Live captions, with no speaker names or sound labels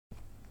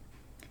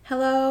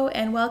Hello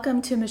and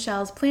welcome to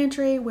Michelle's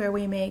Plantry, where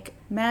we make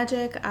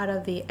magic out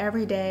of the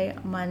everyday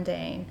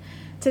mundane.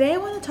 Today I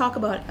want to talk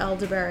about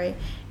elderberry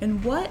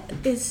and what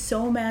is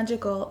so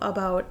magical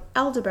about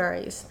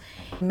elderberries.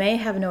 You may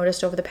have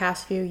noticed over the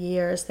past few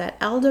years that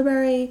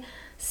elderberry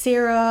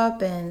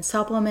syrup and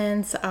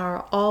supplements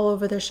are all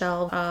over the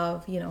shelf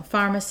of,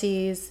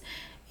 pharmacies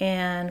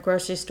and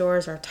grocery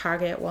stores or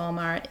Target,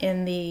 Walmart,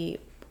 in the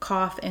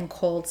cough and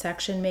cold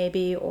section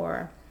maybe,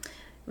 or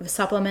the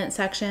supplement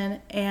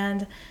section.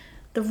 And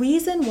the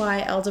reason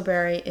why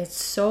elderberry is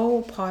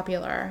so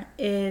popular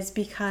is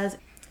because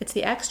it's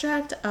the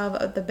extract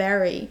of the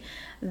berry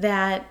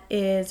that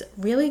is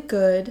really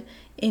good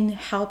in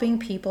helping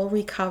people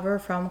recover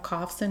from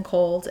coughs and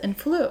colds and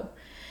flu.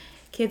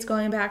 Kids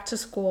going back to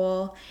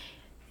school,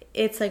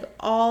 it's like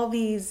all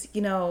these,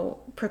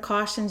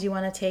 precautions you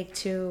want to take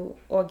to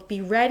or be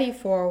ready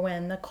for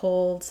when the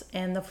colds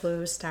and the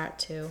flus start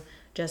to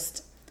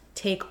just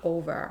take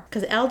over.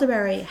 Because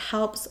elderberry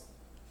helps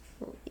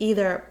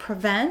either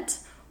prevent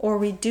or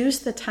reduce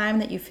the time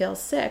that you feel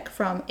sick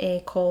from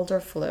a cold or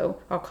flu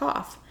or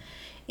cough.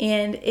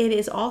 And it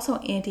is also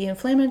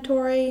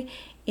anti-inflammatory,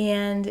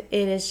 and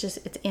it's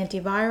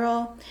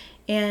antiviral.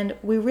 And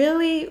we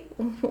really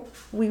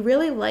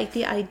like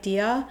the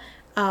idea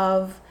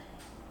of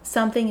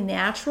something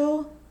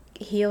natural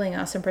healing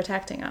us and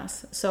protecting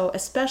us. So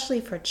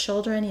especially for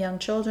children, young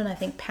children, I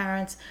think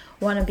parents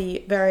want to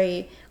be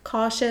very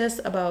cautious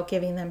about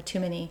giving them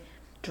too many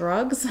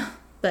drugs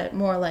that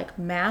more like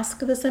mask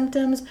the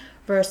symptoms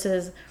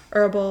versus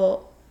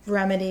herbal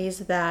remedies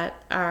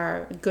that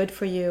are good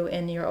for you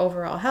in your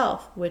overall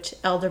health, which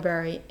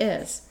elderberry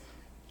is.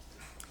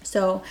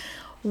 So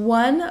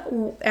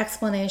one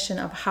explanation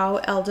of how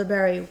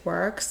elderberry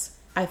works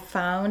I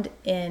found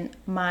in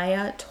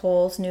Maya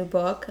Toll's new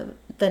book,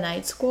 The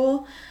Night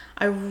School.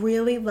 I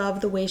really love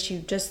the way she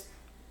just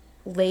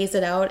lays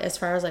it out as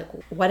far as like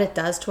what it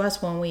does to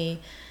us when we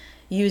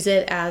use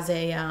it as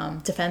a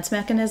defense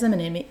mechanism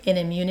and an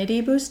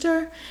immunity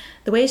booster.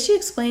 The way she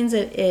explains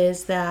it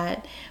is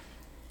that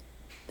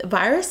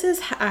viruses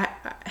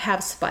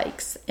have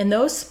spikes, and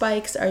those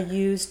spikes are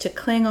used to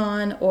cling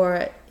on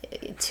or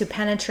to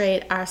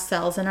penetrate our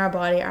cells in our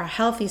body, our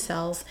healthy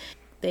cells.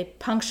 They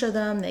puncture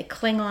them, they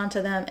cling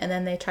onto them, and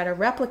then they try to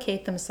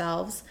replicate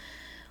themselves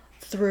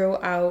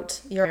throughout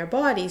your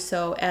body.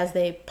 So as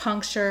they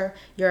puncture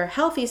your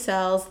healthy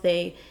cells,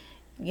 they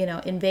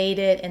invade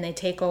it and they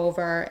take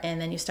over,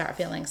 and then you start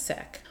feeling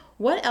sick.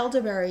 What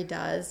elderberry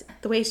does,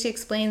 the way she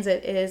explains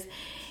it, is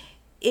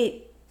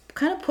it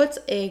kind of puts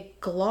a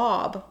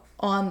glob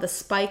on the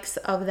spikes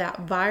of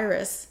that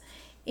virus,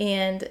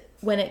 and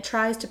when it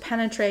tries to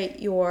penetrate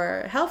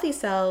your healthy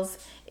cells,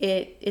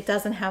 it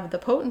doesn't have the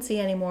potency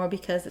anymore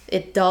because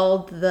it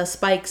dulled the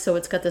spikes, so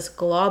it's got this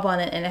glob on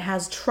it and it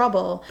has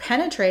trouble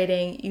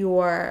penetrating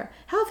your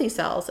healthy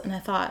cells. And I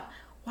thought,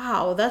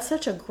 wow, that's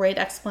such a great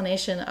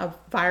explanation of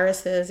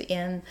viruses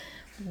and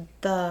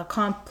the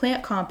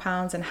plant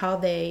compounds and how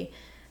they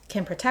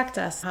can protect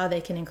us, how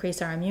they can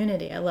increase our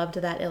immunity. I loved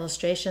that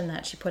illustration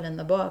that she put in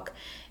the book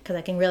because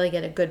I can really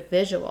get a good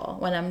visual.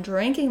 When I'm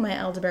drinking my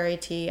elderberry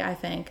tea, I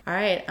think, all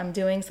right, I'm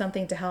doing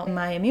something to help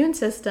my immune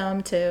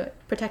system to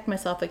protect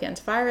myself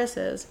against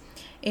viruses.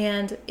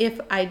 And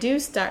if I do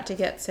start to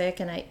get sick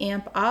and I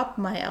amp up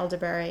my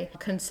elderberry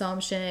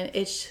consumption,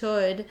 it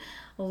should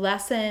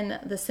lessen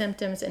the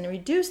symptoms and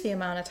reduce the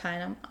amount of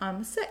time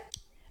I'm sick.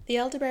 The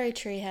elderberry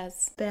tree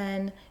has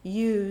been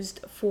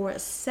used for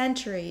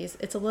centuries.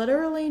 It's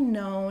literally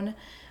known,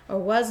 or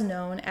was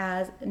known,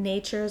 as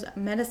nature's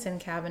medicine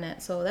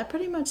cabinet. So that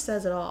pretty much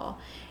says it all.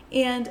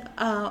 And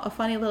a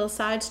funny little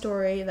side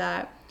story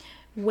that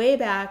way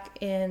back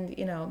in,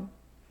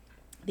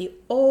 the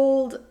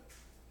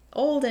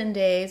olden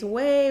days,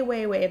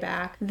 way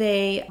back,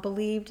 they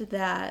believed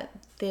that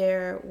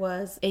there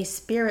was a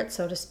spirit,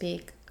 so to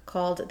speak,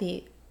 called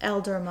the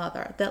elder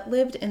mother that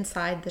lived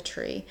inside the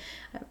tree.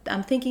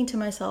 I'm thinking to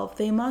myself,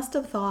 they must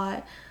have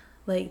thought,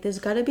 like, there's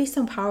got to be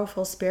some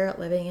powerful spirit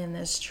living in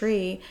this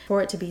tree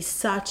for it to be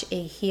such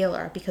a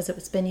healer, because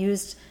it's been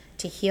used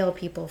to heal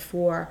people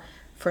for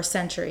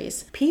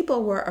centuries.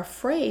 People were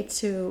afraid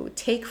to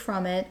take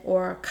from it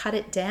or cut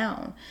it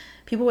down.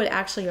 People would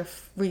actually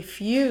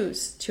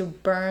refuse to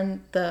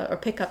burn or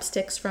pick up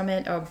sticks from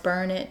it or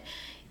burn it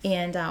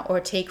and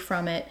or take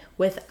from it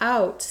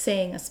without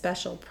saying a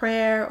special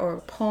prayer or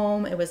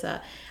poem. It was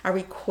a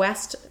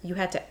request. You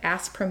had to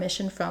ask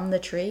permission from the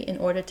tree in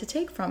order to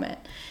take from it.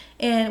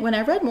 And when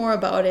I read more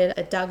about it,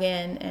 I dug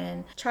in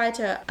and tried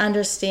to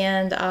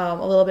understand a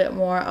little bit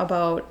more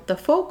about the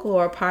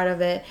folklore part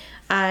of it.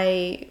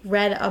 I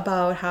read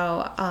about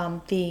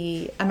how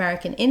the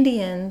American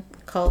Indian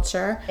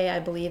culture, I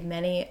believe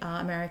many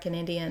American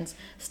Indians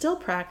still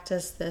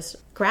practice this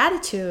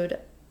gratitude,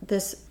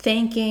 this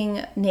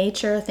thanking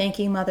nature,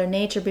 thanking Mother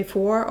Nature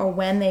before or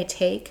when they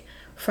take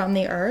from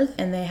the earth.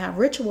 And they have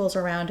rituals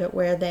around it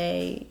where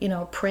they,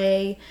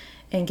 pray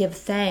and give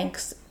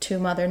thanks to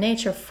Mother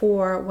Nature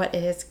for what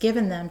it has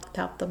given them to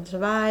help them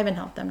survive and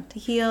help them to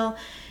heal.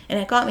 And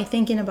it got me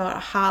thinking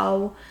about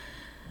how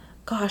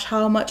gosh,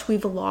 how much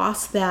we've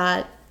lost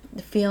that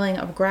feeling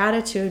of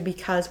gratitude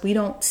because we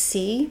don't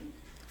see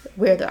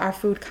where our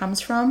food comes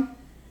from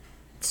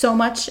so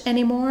much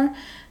anymore.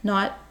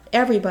 Not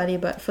everybody,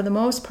 but for the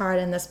most part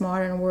in this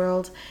modern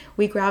world,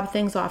 we grab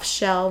things off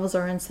shelves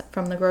or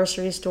from the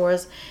grocery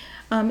stores,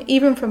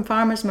 even from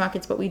farmers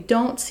markets, but we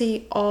don't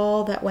see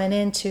all that went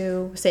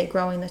into, say,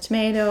 growing the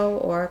tomato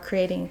or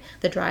creating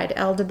the dried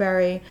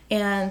elderberry.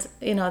 And,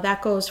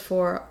 that goes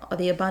for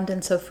the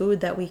abundance of food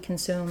that we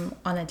consume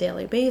on a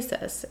daily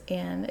basis.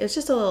 And it's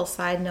just a little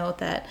side note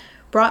that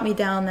brought me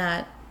down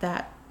that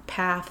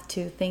path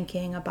to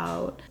thinking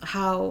about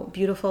how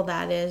beautiful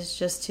that is,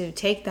 just to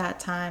take that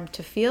time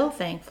to feel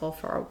thankful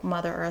for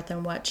Mother Earth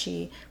and what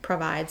she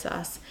provides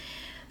us.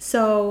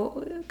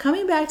 So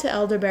coming back to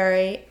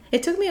elderberry,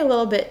 it took me a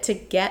little bit to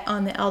get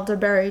on the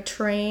elderberry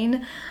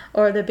train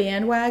or the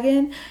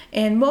bandwagon,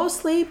 and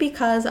mostly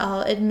because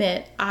I'll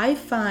admit I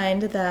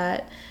find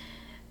that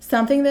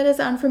something that is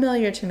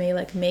unfamiliar to me,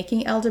 like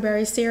making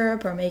elderberry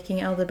syrup or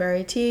making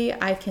elderberry tea,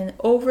 I can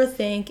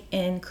overthink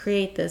and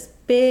create this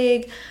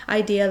big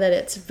idea that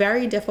it's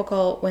very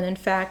difficult, when in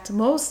fact,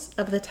 most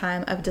of the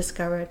time I've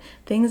discovered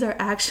things are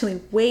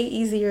actually way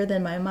easier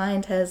than my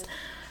mind has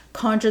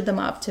conjured them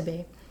up to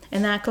be.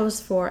 And that goes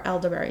for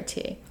elderberry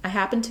tea. I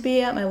happened to be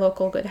at my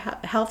local Good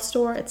Health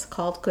store. It's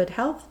called Good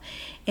Health.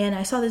 And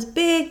I saw this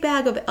big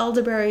bag of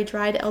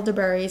dried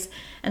elderberries.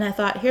 And I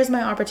thought, here's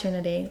my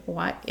opportunity.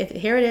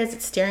 Here it is.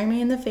 It's staring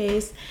me in the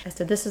face. I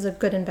said, this is a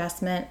good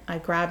investment. I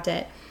grabbed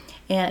it.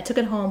 And I took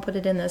it home, put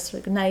it in this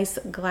nice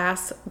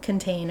glass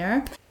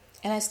container.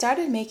 And I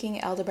started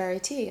making elderberry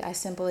tea. I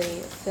simply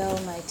fill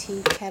my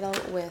tea kettle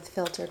with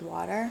filtered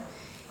water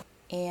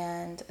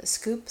and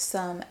scoop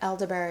some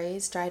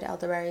dried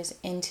elderberries,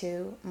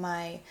 into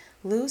my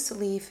loose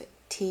leaf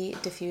tea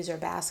diffuser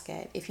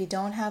basket. If you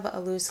don't have a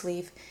loose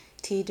leaf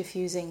tea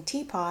diffusing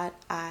teapot,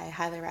 I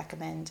highly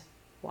recommend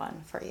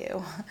one for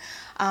you.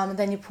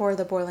 Then you pour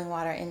the boiling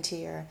water into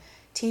your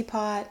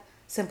teapot,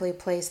 simply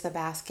place the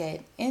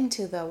basket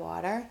into the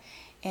water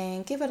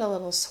and give it a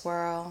little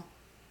swirl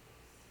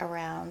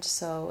around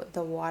so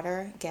the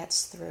water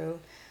gets through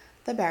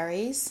the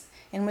berries.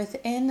 And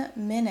within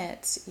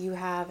minutes, you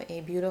have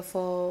a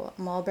beautiful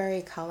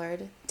mulberry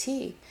colored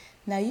tea.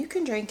 Now you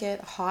can drink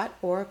it hot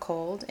or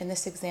cold. In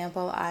this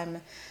example,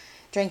 I'm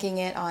drinking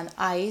it on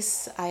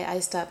ice. I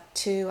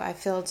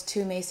filled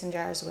 2 mason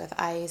jars with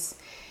ice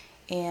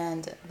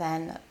and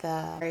then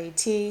the berry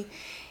tea.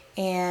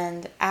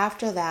 And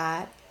after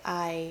that,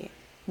 I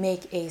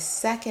make a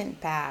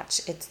second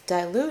batch. It's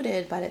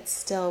diluted, but it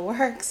still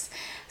works.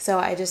 So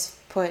I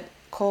just put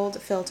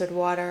cold filtered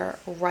water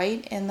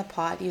right in the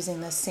pot using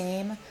the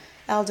same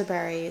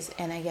elderberries,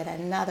 and I get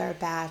another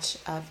batch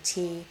of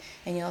tea,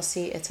 and you'll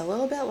see it's a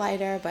little bit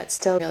lighter but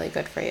still really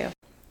good for you.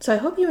 So I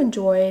hope you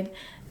enjoyed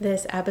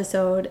this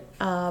episode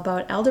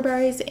about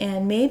elderberries,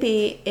 and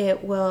maybe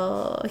it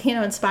will,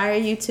 inspire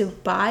you to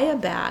buy a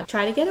bag.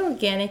 Try to get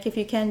organic if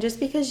you can, just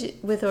because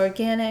with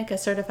organic, a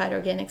certified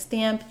organic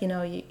stamp,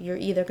 you're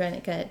either going to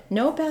get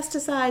no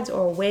pesticides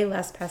or way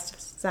less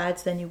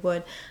pesticides than you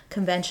would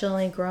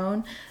conventionally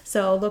grown.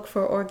 So look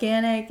for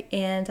organic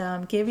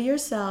and give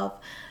yourself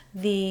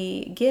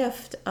the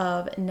gift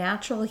of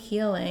natural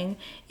healing,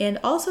 and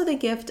also the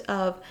gift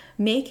of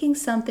making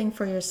something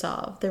for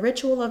yourself. The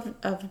ritual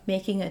of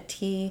making a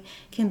tea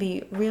can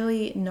be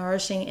really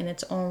nourishing in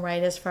its own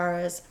right, as far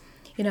as,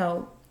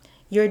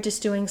 you're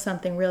just doing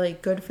something really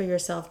good for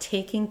yourself,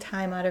 taking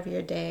time out of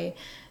your day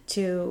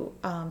to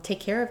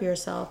take care of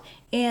yourself.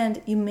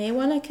 And you may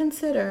want to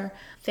consider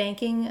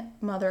thanking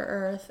Mother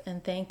Earth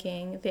and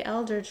thanking the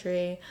elder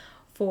tree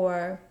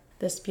for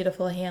this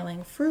beautiful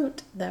healing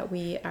fruit that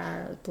we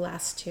are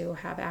blessed to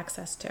have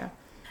access to.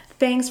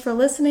 Thanks for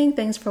listening.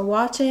 Thanks for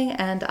watching,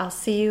 and I'll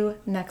see you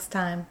next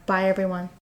time. Bye, everyone.